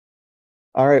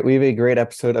All right, we have a great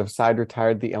episode of Side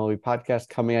Retired, the MLB podcast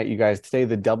coming at you guys today.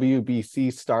 The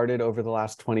WBC started over the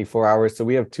last 24 hours, so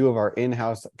we have two of our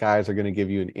in-house guys are going to give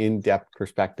you an in-depth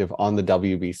perspective on the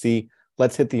WBC.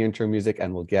 Let's hit the intro music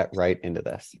and we'll get right into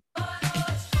this.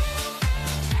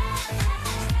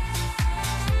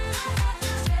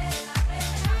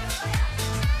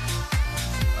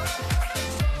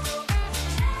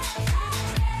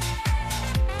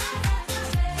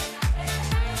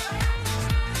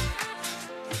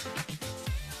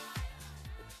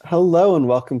 Hello and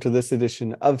welcome to this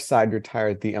edition of Side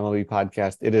Retired, the MLB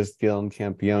podcast. It is Gillen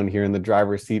Campione here in the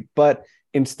driver's seat, but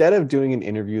instead of doing an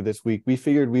interview this week, we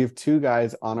figured we have two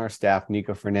guys on our staff,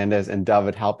 Nico Fernandez and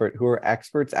David Halpert, who are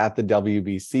experts at the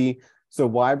WBC. So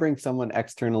why bring someone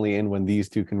externally in when these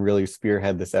two can really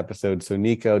spearhead this episode? So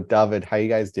Nico, David, how you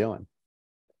guys doing?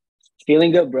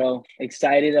 Feeling good, bro.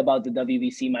 Excited about the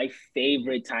WBC. My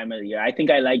favorite time of the year. I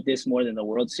think I like this more than the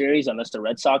World Series, unless the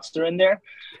Red Sox are in there.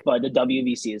 But the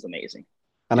WBC is amazing.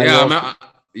 And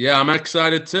Yeah, I'm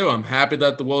excited too. I'm happy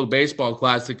that the World Baseball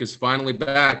Classic is finally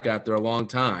back after a long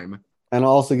time. And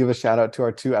I'll also give a shout out to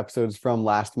our two episodes from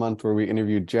last month where we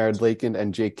interviewed Jared Lakin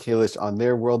and Jake Kalish on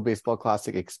their World Baseball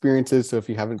Classic experiences. So if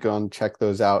you haven't gone, check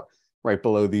those out right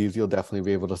below these. You'll definitely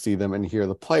be able to see them and hear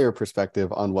the player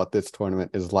perspective on what this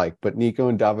tournament is like. But Nico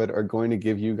and David are going to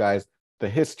give you guys the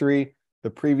history,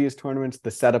 the previous tournaments, the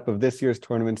setup of this year's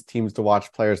tournaments, teams to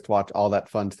watch, players to watch, all that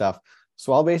fun stuff.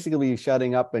 So I'll basically be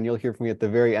shutting up and you'll hear from me at the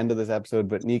very end of this episode.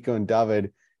 But Nico and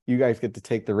David, you guys get to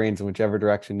take the reins in whichever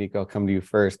direction. Nico, I'll come to you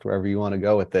first, wherever you want to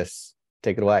go with this.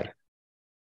 Take it away.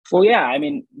 Well, yeah, I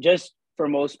mean, just for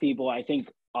most people, I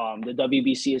think the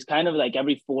WBC is kind of like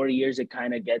every 4 years it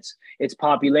kind of gets its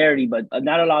popularity, but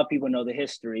not a lot of people know the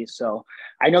history. So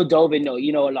I know Dovin,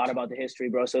 you know a lot about the history,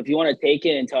 bro. So if you want to take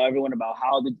it and tell everyone about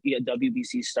how the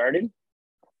WBC started.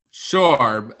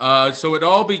 Sure. So it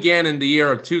all began in the year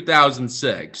of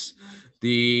 2006.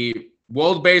 The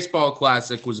World Baseball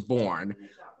Classic was born.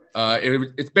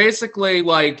 It's basically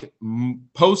like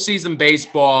postseason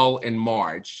baseball in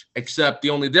March, except the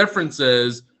only difference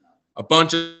is a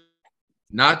bunch of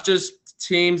not just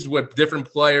teams with different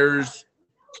players,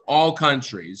 all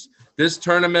countries. This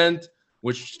tournament,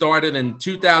 which started in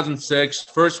 2006,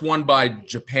 first won by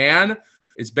Japan,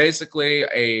 is basically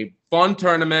a fun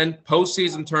tournament,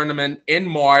 postseason tournament in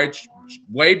March,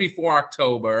 way before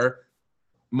October,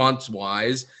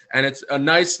 months-wise. And it's a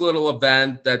nice little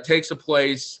event that takes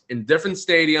place in different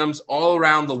stadiums all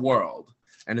around the world.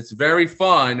 And it's very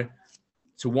fun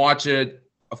to watch it,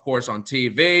 of course, on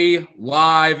TV,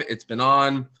 live. It's been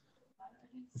on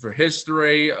for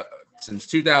history since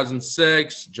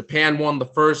 2006. Japan won the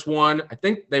first one. I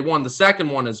think they won the second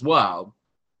one as well.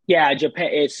 Yeah,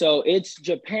 Japan. So it's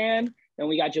Japan. Then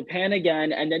we got Japan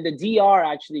again, and then the DR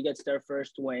actually gets their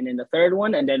first win in the third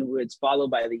one, and then it's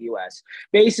followed by the US.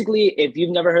 Basically, if you've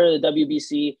never heard of the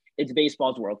WBC, it's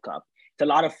baseball's World Cup. It's a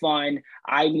lot of fun.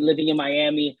 I'm living in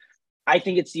Miami. I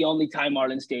think it's the only time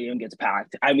Marlins Stadium gets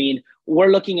packed. I mean, we're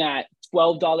looking at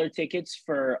 $12 tickets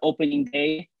for opening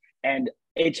day, and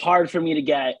it's hard for me to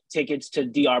get tickets to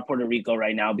DR Puerto Rico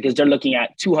right now because they're looking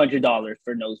at $200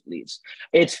 for nosebleeds.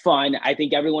 It's fun. I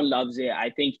think everyone loves it. I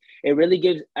think it really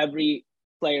gives every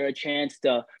player a chance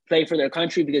to play for their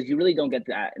country because you really don't get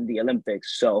that in the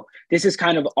Olympics. So this is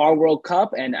kind of our World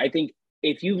Cup. And I think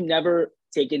if you've never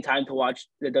taken time to watch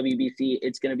the WBC,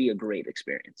 it's going to be a great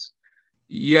experience.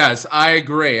 Yes, I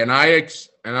agree. And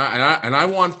I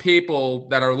want people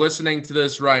that are listening to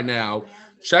this right now,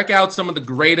 check out some of the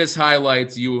greatest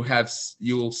highlights you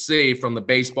will see from the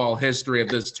baseball history of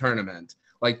this tournament.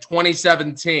 Like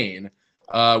 2017,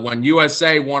 when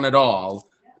USA won it all,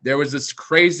 there was this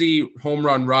crazy home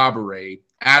run robbery.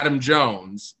 Adam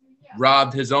Jones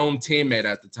robbed his own teammate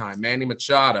at the time, Manny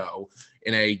Machado,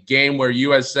 in a game where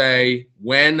USA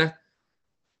win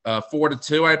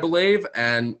 4-2, I believe.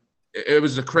 And it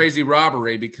was a crazy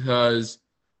robbery because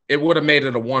it would have made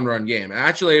it a one-run game. And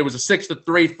actually, it was a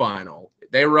 6-3 final.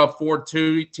 They were up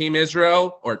 4-2 Team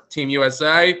Israel or Team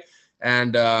USA.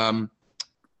 And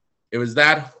it was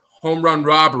that home run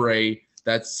robbery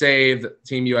that saved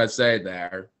Team USA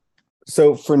there.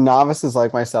 So for novices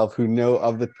like myself who know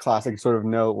of the classic, sort of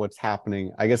know what's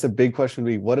happening, I guess a big question would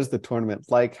be, what is the tournament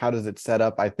like? How does it set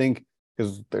up? I think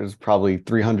because there's probably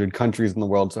 300 countries in the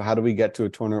world. So how do we get to a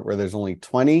tournament where there's only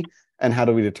 20? And how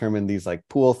do we determine these like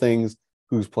pool things,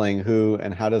 who's playing who,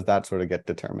 and how does that sort of get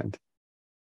determined?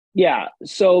 Yeah.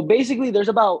 So basically there's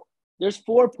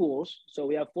 4 pools. So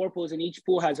we have 4 pools and each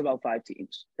pool has about 5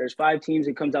 teams. There's 5 teams.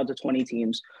 It comes out to 20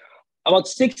 teams. About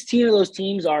 16 of those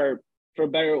teams are for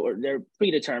better or they're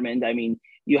predetermined. I mean,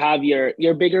 you have your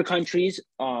bigger countries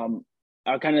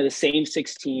are kind of the same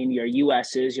 16, your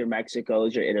US's, your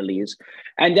Mexico's, your Italy's.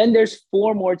 And then there's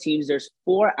 4 more teams. There's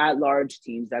 4 at-large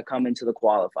teams that come into the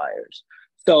qualifiers.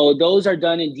 So those are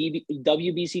done in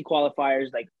WBC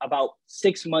qualifiers like about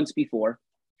 6 months before.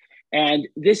 And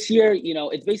this year,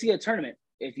 it's basically a tournament.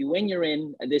 If you win, you're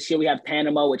in. This year we have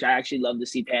Panama, which I actually love to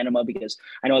see Panama because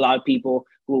I know a lot of people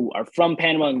who are from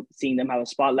Panama and seeing them have a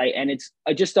spotlight. And it's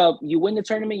just you win the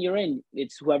tournament, you're in.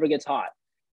 It's whoever gets hot.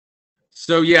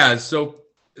 So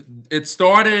it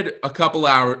started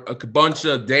a bunch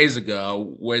of days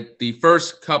ago with the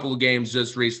first couple of games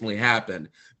just recently happened.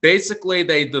 Basically,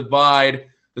 they divide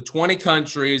the 20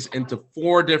 countries into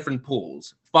 4 different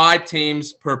pools, 5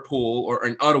 teams per pool, or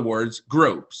in other words,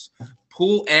 groups.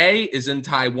 Pool A is in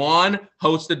Taiwan,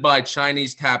 hosted by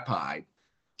Chinese Taipei.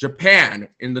 Japan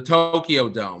in the Tokyo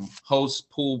Dome hosts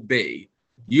Pool B.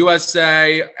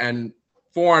 USA and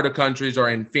 4 other countries are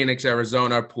in Phoenix,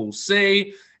 Arizona, Pool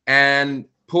C, and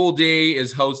Pool D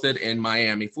is hosted in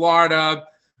Miami, Florida.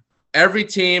 Every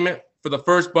team for the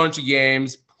first bunch of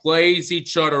games plays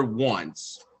each other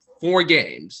once, 4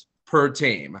 games per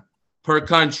team, per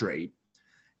country.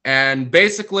 And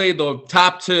basically the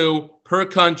top 2 per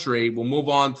country will move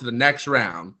on to the next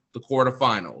round, the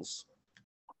quarterfinals.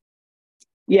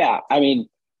 Yeah, I mean,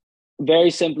 very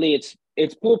simply,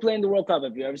 it's pool play in the World Cup.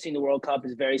 If you've ever seen the World Cup,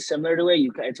 it's very similar to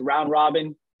it. It's round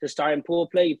robin to start in pool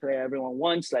play. You play everyone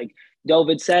once, like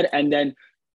David said. And then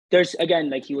there's, again,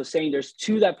 like he was saying, there's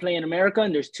 2 that play in America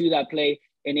and there's 2 that play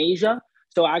in Asia.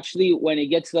 So actually, when it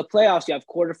gets to the playoffs, you have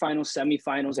quarterfinals,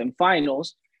 semifinals, and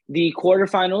finals. The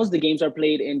quarterfinals, the games are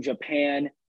played in Japan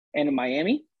and in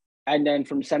Miami. And then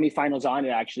from semifinals on, it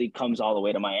actually comes all the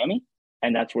way to Miami.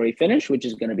 And that's where he finished, which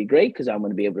is going to be great because I'm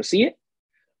going to be able to see it.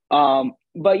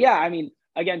 But yeah, I mean,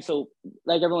 again, so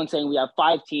like everyone's saying, we have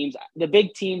 5 teams. The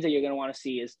big teams that you're going to want to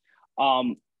see is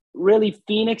really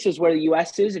Phoenix is where the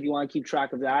U.S. is, if you want to keep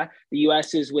track of that. The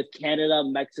U.S. is with Canada,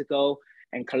 Mexico,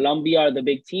 and Colombia are the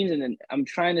big teams. And then I'm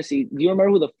trying to see, do you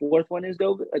remember who the 4th one is,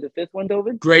 David? Or the 5th one,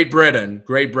 David? Great Britain.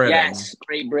 Yes,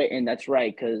 Great Britain. That's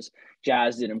right, because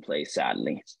Jazz didn't play,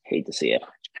 sadly. Hate to see it.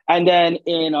 And then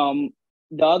in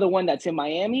the other one that's in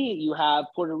Miami, you have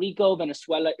Puerto Rico,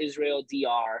 Venezuela, Israel,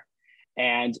 DR.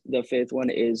 And the 5th one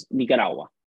is Nicaragua.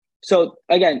 So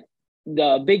again,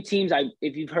 the big teams,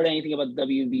 if you've heard anything about the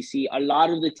WBC, a lot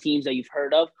of the teams that you've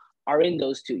heard of are in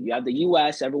those 2. You have the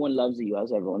U.S. Everyone loves the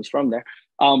U.S. Everyone's from there.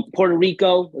 Puerto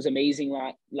Rico was amazing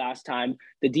last time.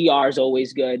 The DR is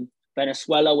always good.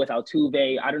 Venezuela with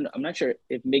Altuve. I'm not sure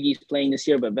if Miggy's playing this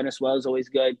year, but Venezuela is always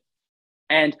good.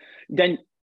 And then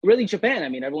really Japan. I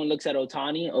mean, everyone looks at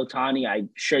Ohtani. I'm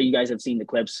sure you guys have seen the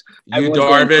clips.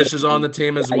 Darvish is on the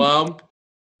team as well.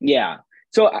 Yeah.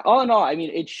 So all in all, I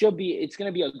mean, it's going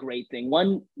to be a great thing.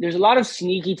 There's a lot of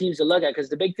sneaky teams to look at because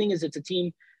the big thing is it's a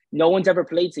team no one's ever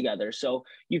played together. So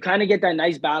you kind of get that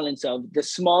nice balance of the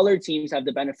smaller teams have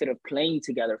the benefit of playing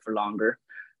together for longer,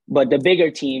 but the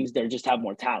bigger teams, they just have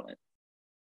more talent.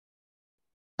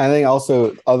 I think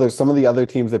also some of the other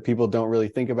teams that people don't really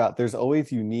think about, there's always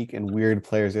unique and weird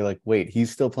players. They're like, wait,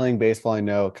 he's still playing baseball. I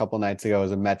know a couple nights ago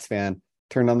as a Mets fan,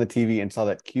 turned on the TV and saw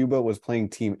that Cuba was playing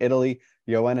Team Italy.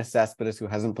 Yoenis Cespedes, who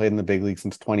hasn't played in the big league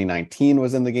since 2019,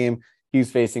 was in the game. He's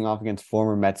facing off against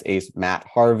former Mets ace Matt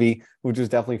Harvey, which was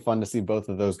definitely fun to see both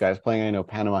of those guys playing. I know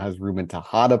Panama has Ruben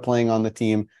Tejada playing on the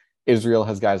team. Israel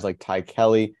has guys like Ty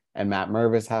Kelly and Matt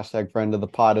Mervis, #friend of the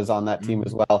pod, is on that team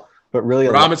as well. But really,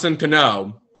 Robinson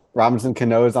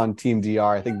Cano is on Team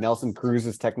DR. I think Nelson Cruz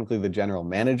is technically the general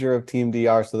manager of Team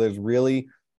DR. So there's really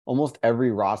almost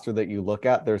every roster that you look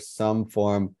at, there's some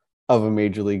form of a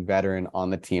major league veteran on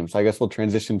the team. So I guess we'll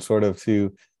transition sort of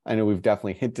to, I know we've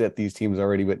definitely hinted at these teams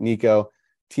already, but Nico,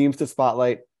 teams to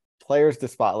spotlight, players to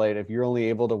spotlight. If you're only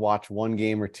able to watch 1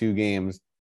 game or 2 games,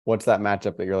 what's that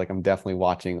matchup that you're like, I'm definitely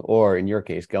watching, or in your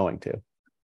case, going to?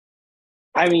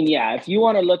 I mean, yeah, if you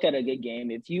want to look at a good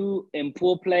game, if you in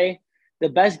pool play, the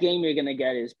best game you're going to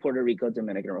get is Puerto Rico,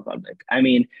 Dominican Republic. I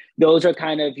mean, those are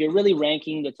kind of, if you're really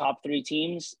ranking the top 3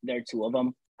 teams, there are 2 of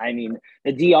them. I mean,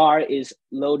 the DR is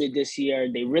loaded this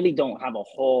year. They really don't have a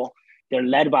hole. They're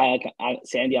led by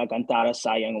Sandy Alcantara,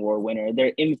 Cy Young Award winner.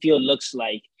 Their infield looks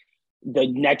like the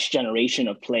next generation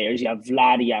of players. You have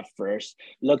Vladdy at first.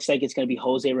 Looks like it's going to be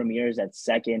Jose Ramirez at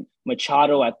second,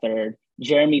 Machado at third,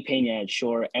 Jeremy Pena at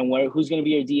short. And who's going to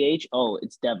be your DH? Oh,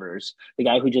 it's Devers, the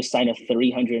guy who just signed a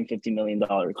 $350 million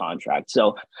contract.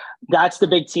 So that's the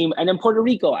big team. And then Puerto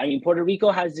Rico. I mean, Puerto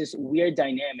Rico has this weird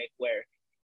dynamic where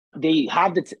they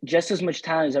have just as much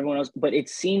talent as everyone else, but it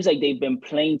seems like they've been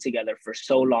playing together for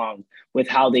so long with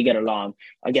how they get along.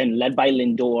 Again, led by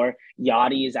Lindor.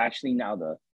 Yachty is actually now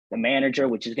the the manager,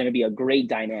 which is going to be a great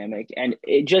dynamic. And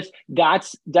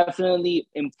that's definitely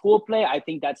in pool play. I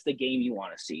think that's the game you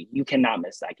want to see. You cannot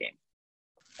miss that game.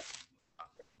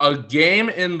 A game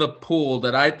in the pool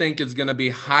that I think is going to be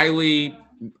highly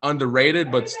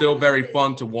underrated, but still very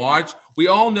fun to watch. We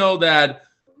all know that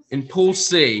in Pool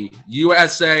C,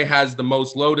 USA has the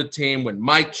most loaded team with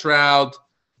Mike Trout,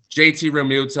 JT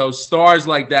Realmuto, stars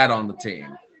like that on the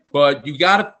team. But you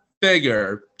got to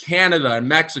figure Canada and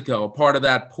Mexico are part of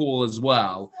that pool as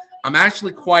well. I'm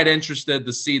actually quite interested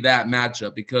to see that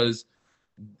matchup because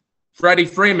Freddie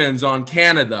Freeman's on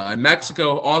Canada, and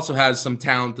Mexico also has some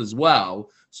talent as well.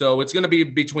 So it's going to be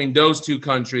between those two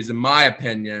countries, in my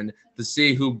opinion, to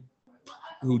see who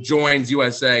joins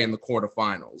USA in the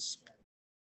quarterfinals.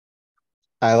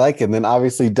 I like it. And then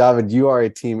obviously, David, you are a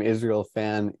Team Israel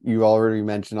fan. You already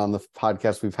mentioned on the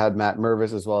podcast we've had Matt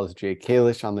Mervis as well as Jay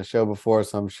Kalish on the show before,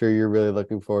 so I'm sure you're really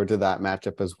looking forward to that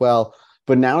matchup as well.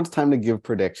 But now it's time to give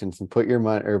predictions and put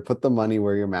the money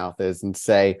where your mouth is and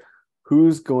say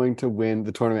who's going to win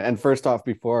the tournament. And first off,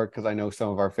 because I know some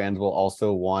of our fans will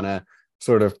also want to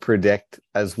sort of predict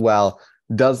as well.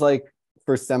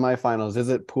 For semifinals, is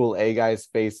it Pool A guys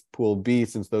face Pool B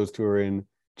since those two are in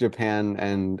Japan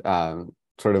and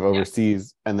sort of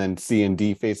overseas, and then C and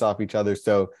D face off each other?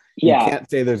 So you can't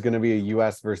say there's going to be a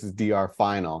US versus DR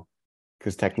final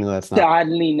because technically that's not.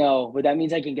 Sadly, no, but that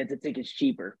means I can get the tickets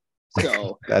cheaper.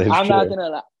 So I'm not going to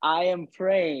lie. I am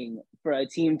praying for a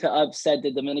team to upset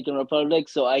the Dominican Republic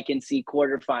so I can see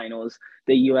quarterfinals,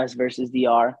 the US versus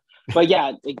DR. But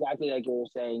yeah, exactly like you were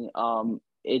saying.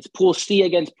 It's Pool C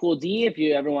against Pool D if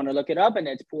you ever want to look it up, and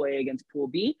it's Pool A against Pool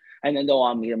B, and then they'll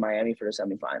all meet in Miami for the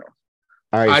semifinal.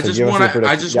 All right. I just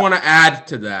want to add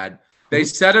to that. They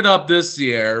set it up this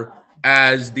year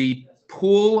as the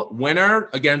pool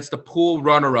winner against the pool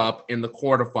runner-up in the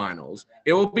quarterfinals.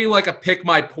 It will be like a pick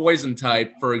my poison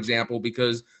type, for example,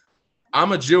 because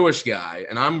I'm a Jewish guy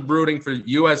and I'm rooting for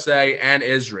USA and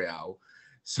Israel.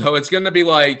 So it's going to be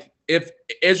like, if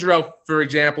Israel, for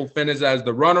example, finishes as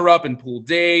the runner-up in Pool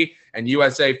D and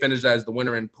USA finishes as the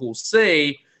winner in Pool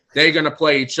C, they're going to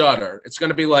play each other. It's going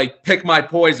to be like, pick my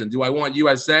poison. Do I want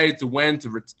USA to win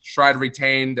to try to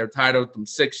retain their title from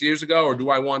 6 years ago, or do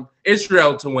I want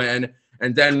Israel to win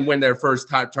and then win their first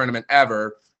tournament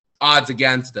ever? Odds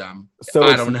against them. So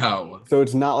I don't know. So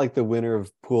it's not like the winner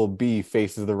of Pool B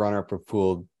faces the runner-up of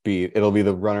Pool B. It'll be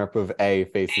the runner-up of A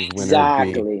faces winner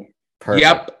of B. Perfect.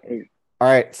 Yep. All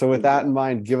right, so with that in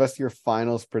mind, give us your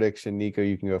finals prediction. Nico,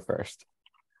 you can go first.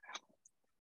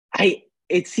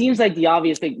 It seems like the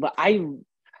obvious pick, but I'm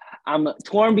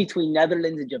torn between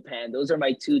Netherlands and Japan. Those are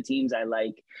my two teams I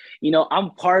like.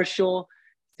 I'm partial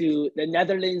to the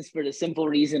Netherlands for the simple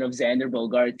reason of Xander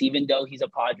Bogaerts. Even though he's a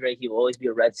Padre, he will always be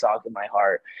a Red Sox in my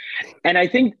heart. And I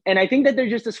think that they're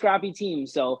just a scrappy team.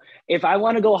 So if I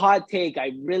want to go hot take,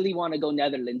 I really want to go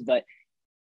Netherlands, but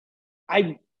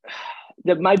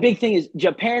my big thing is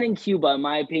Japan and Cuba, in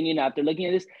my opinion, after looking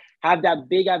at this, have that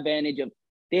big advantage of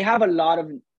they have a lot of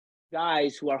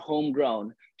guys who are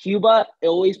homegrown. Cuba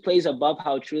always plays above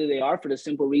how truly they are for the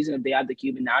simple reason that they have the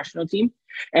Cuban national team.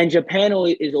 And Japan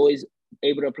is always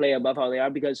able to play above how they are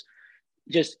because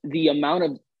just the amount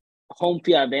of home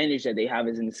field advantage that they have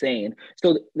is insane.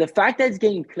 So the fact that it's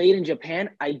getting played in Japan,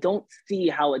 I don't see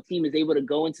how a team is able to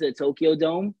go into the Tokyo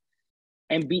Dome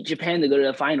and beat Japan to go to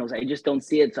the finals. I just don't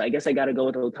see it. So I guess I got to go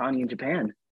with Ohtani in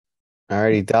Japan. All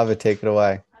righty, David, take it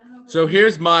away. So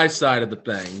here's my side of the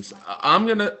things.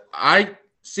 I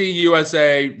see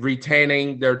USA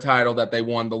retaining their title that they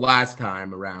won the last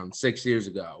time around 6 years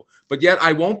ago. But yet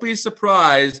I won't be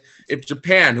surprised if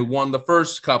Japan, who won the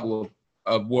first couple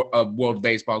of World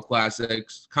Baseball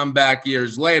Classics, come back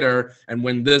years later and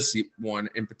win this one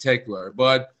in particular.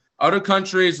 But other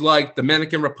countries like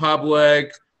Dominican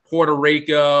Republic, Puerto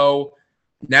Rico,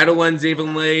 Netherlands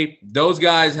evenly, those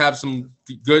guys have some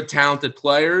good, talented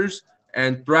players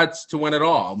and threats to win it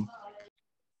all.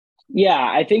 Yeah,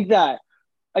 I think that,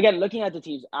 again, looking at the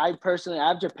teams, I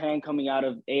have Japan coming out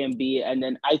of A and B, and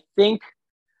then I think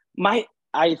I'm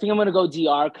going to go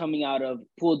DR coming out of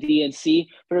Pool D and C.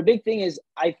 But the big thing is,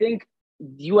 I think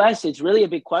US, it's really a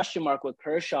big question mark with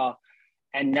Kershaw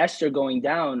and Nestor going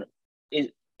down.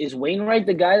 Is Wainwright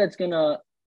the guy that's going to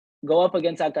go up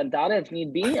against Alcantara if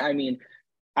need be? I mean,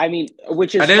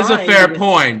 which is That is fine. A fair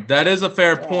point. That is a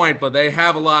fair point, but they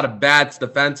have a lot of bats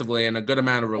defensively and a good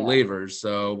amount of relievers.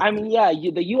 So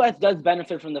the U.S. does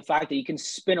benefit from the fact that you can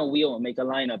spin a wheel and make a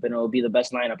lineup, and it'll be the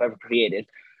best lineup ever created.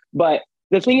 But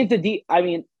the thing is,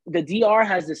 the DR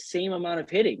has the same amount of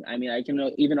hitting. I mean, I can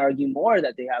even argue more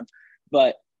that they have,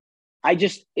 but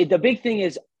the big thing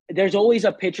is there's always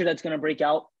a pitcher that's going to break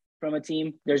out. from a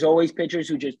team. There's always pitchers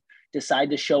who just decide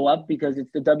to show up because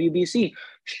it's the WBC.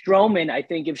 Stroman, I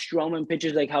think if Stroman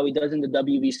pitches like how he does in the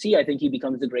WBC, I think he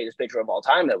becomes the greatest pitcher of all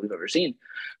time that we've ever seen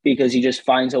because he just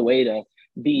finds a way to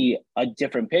be a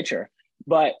different pitcher.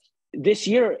 But this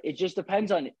year, it just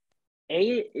depends on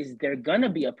A, is there going to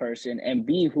be a person? And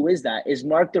B, who is that? Is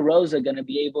Mark DeRosa going to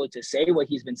be able to say what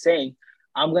he's been saying?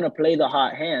 I'm going to play the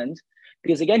hot hand.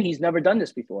 Because, again, he's never done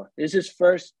this before. This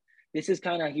is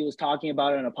kind of, he was talking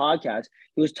about it on a podcast.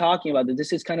 He was talking about that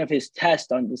this is kind of his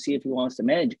test on to see if he wants to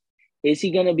manage. Is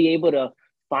he going to be able to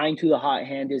find who the hot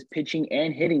hand is pitching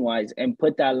and hitting wise and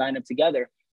put that lineup together?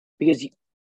 Because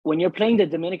when you're playing the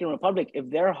Dominican Republic, if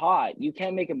they're hot, you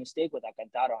can't make a mistake with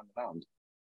Alcantara on the mound.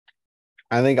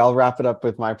 I think I'll wrap it up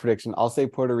with my prediction. I'll say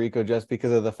Puerto Rico just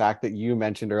because of the fact that you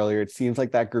mentioned earlier. It seems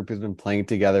like that group has been playing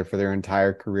together for their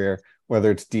entire career,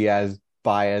 whether it's Diaz,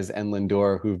 Baez, and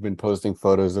Lindor, who've been posting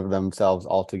photos of themselves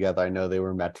all together. I know they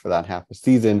were Mets for that half a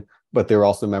season, but they were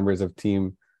also members of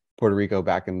Team Puerto Rico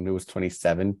back in, it was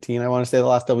 2017, I want to say the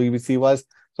last WBC was.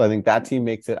 So I think that team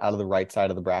makes it out of the right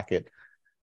side of the bracket.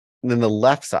 And then the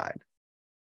left side,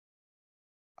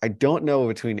 I don't know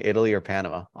between Italy or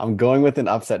Panama. I'm going with an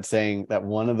upset saying that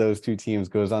one of those two teams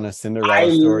goes on a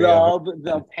Cinderella story. I love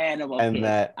the Panama and pick.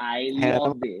 that I Panama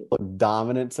love it.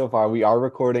 Dominant so far. We are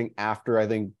recording after I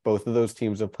think both of those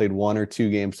teams have played 1 or 2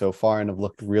 games so far and have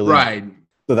looked really right.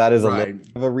 So that is a little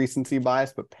bit of a recency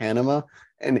bias, but Panama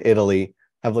and Italy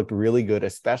have looked really good,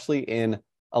 especially in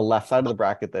a left side of the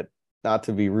bracket that, not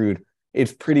to be rude,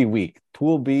 it's pretty weak.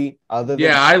 Pool B, other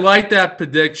than I like that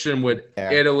prediction with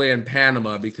Italy and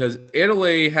Panama because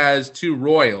Italy has 2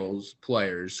 Royals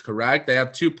players, correct? They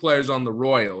have 2 players on the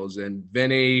Royals, and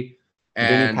Vinny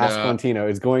Pasquantino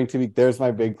is going to be. There's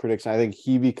my big prediction. I think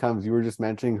he becomes. You were just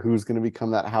mentioning who's going to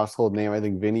become that household name. I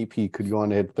think Vinny P could go on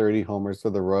to hit 30 homers for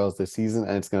the Royals this season,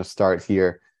 and it's going to start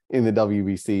here in the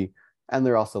WBC. And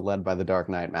they're also led by the Dark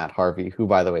Knight, Matt Harvey, who,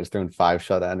 by the way, has thrown 5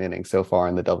 shutout innings so far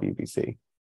in the WBC.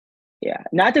 Yeah,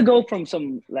 not to go from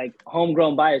some like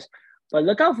homegrown bias, but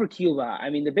look out for Cuba.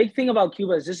 I mean, the big thing about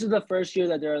Cuba is this is the first year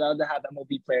that they're allowed to have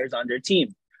MLB players on their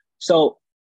team. So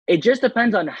it just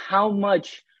depends on how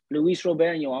much Luis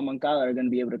Robert and Yoan Moncada are going to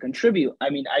be able to contribute.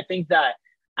 I mean, I think that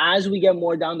as we get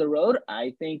more down the road,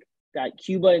 I think that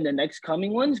Cuba in the next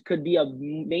coming ones could be a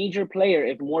major player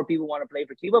if more people want to play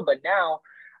for Cuba. But now,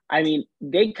 I mean,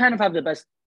 they kind of have the best,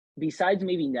 besides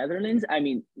maybe Netherlands. I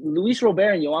mean, Luis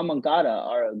Robert and Yoan Moncada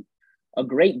are a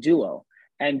great duo.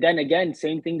 And then again,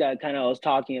 same thing that kind of I was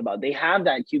talking about. They have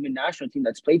that Cuban national team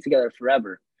that's played together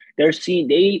forever.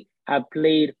 They have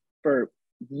played for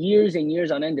years and years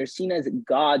on end. They're seen as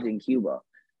gods in Cuba.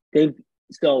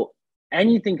 So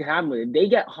anything can happen with it. They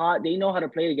get hot. They know how to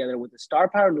play together with the star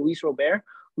power Luis Robert.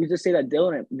 Who's to say that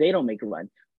they don't make a run?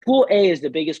 Pool A is the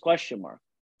biggest question mark.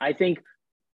 I think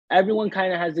everyone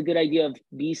kind of has a good idea of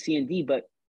B, C, and D, but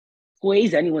Pool A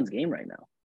is anyone's game right now.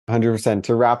 100%.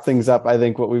 To wrap things up, I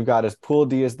think what we've got is Pool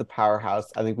D is the powerhouse.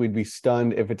 I think we'd be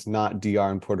stunned if it's not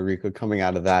DR and Puerto Rico coming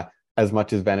out of that, as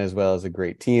much as Venezuela is a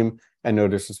great team, and no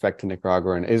disrespect to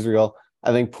Nicaragua and Israel.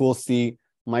 I think Pool C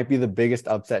might be the biggest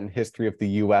upset in history if the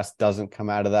U.S. doesn't come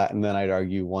out of that, and then I'd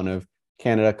argue one of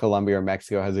Canada, Colombia, or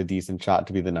Mexico has a decent shot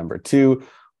to be the number 2.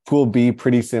 Pool B,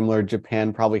 pretty similar.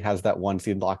 Japan probably has that 1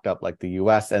 seed locked up like the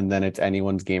U.S., and then it's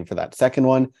anyone's game for that second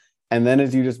one. And then,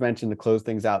 as you just mentioned, to close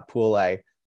things out, Pool A,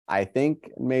 I think,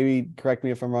 maybe correct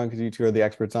me if I'm wrong because you two are the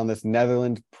experts on this,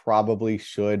 Netherlands probably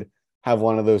should have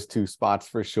one of those 2 spots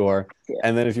for sure. Yeah.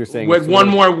 And then as you're saying, with one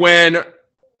more win,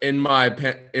 with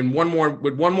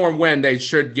one more win, they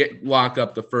should lock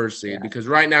up the first seed because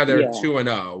right now they're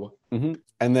 2-0. Mm-hmm.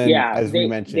 And then as we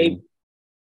mentioned,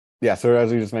 so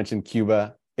as we just mentioned,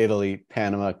 Cuba, Italy,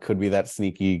 Panama could be that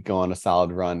sneaky go on a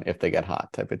solid run if they get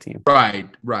hot type of team. Right.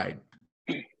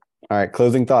 All right,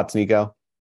 closing thoughts, Nico.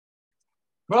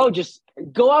 Bro, just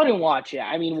go out and watch it.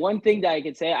 I mean, one thing that I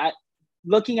could say,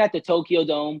 looking at the Tokyo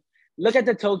Dome, look at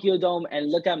the Tokyo Dome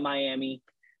and look at Miami.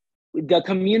 The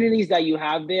communities that you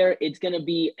have there, it's going to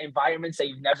be environments that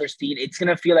you've never seen. It's going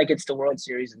to feel like it's the World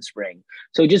Series in spring.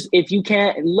 So just if you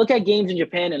can't look at games in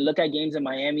Japan and look at games in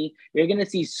Miami, you're going to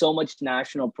see so much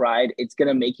national pride. It's going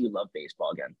to make you love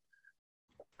baseball again.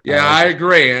 Yeah, I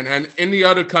agree. And in the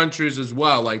other countries as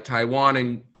well, like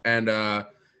Taiwan and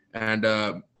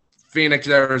Phoenix,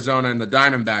 Arizona, and the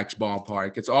Diamondbacks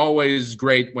ballpark. It's always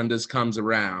great when this comes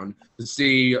around to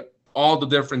see all the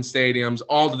different stadiums,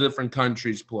 all the different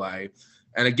countries play.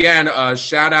 And again,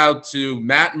 shout out to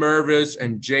Matt Mervis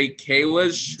and Jake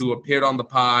Kalish, who appeared on the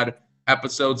pod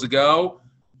episodes ago.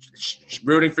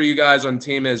 Rooting for you guys on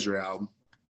Team Israel.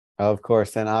 Of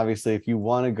course. And obviously, if you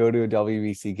want to go to a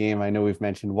WBC game, I know we've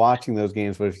mentioned watching those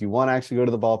games, but if you want to actually go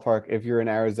to the ballpark, if you're in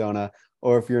Arizona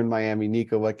or if you're in Miami,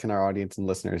 Nico, what can our audience and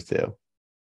listeners do?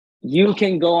 You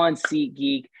can go on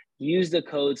SeatGeek, use the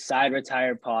code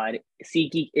SideRetirePod.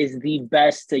 SeatGeek is the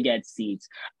best to get seats.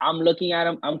 I'm looking at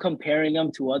them, I'm comparing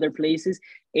them to other places.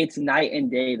 It's night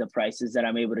and day, the prices that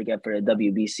I'm able to get for the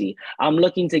WBC. I'm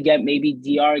looking to get maybe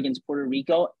DR against Puerto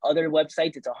Rico. Other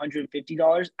websites, it's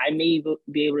 $150. I may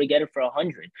be able to get it for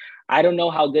 $100. I don't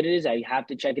know how good it is. I have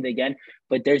to check it again,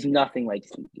 but there's nothing like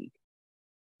SeatGeek.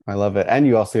 I love it. And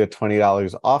you also get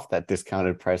 $20 off that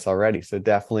discounted price already. So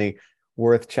definitely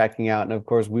worth checking out. And of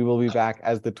course, we will be back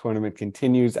as the tournament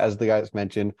continues. As the guys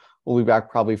mentioned, we'll be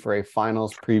back probably for a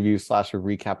finals preview / a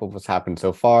recap of what's happened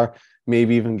so far.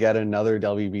 Maybe even get another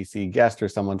WBC guest or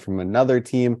someone from another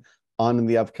team on in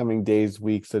the upcoming days,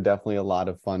 weeks. So definitely a lot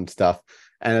of fun stuff.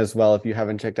 And as well, if you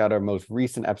haven't checked out our most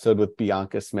recent episode with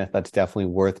Bianca Smith, that's definitely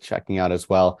worth checking out as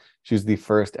well. She's the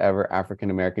first ever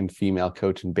African-American female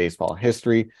coach in baseball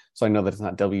history. So I know that it's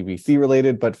not WBC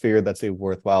related, but figured that's a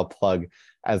worthwhile plug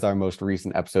as our most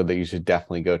recent episode that you should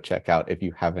definitely go check out if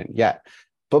you haven't yet.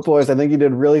 But boys, I think you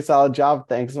did a really solid job.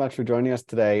 Thanks so much for joining us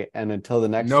today. And until the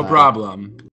next time, no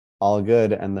problem. All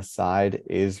good. And the side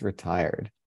is retired.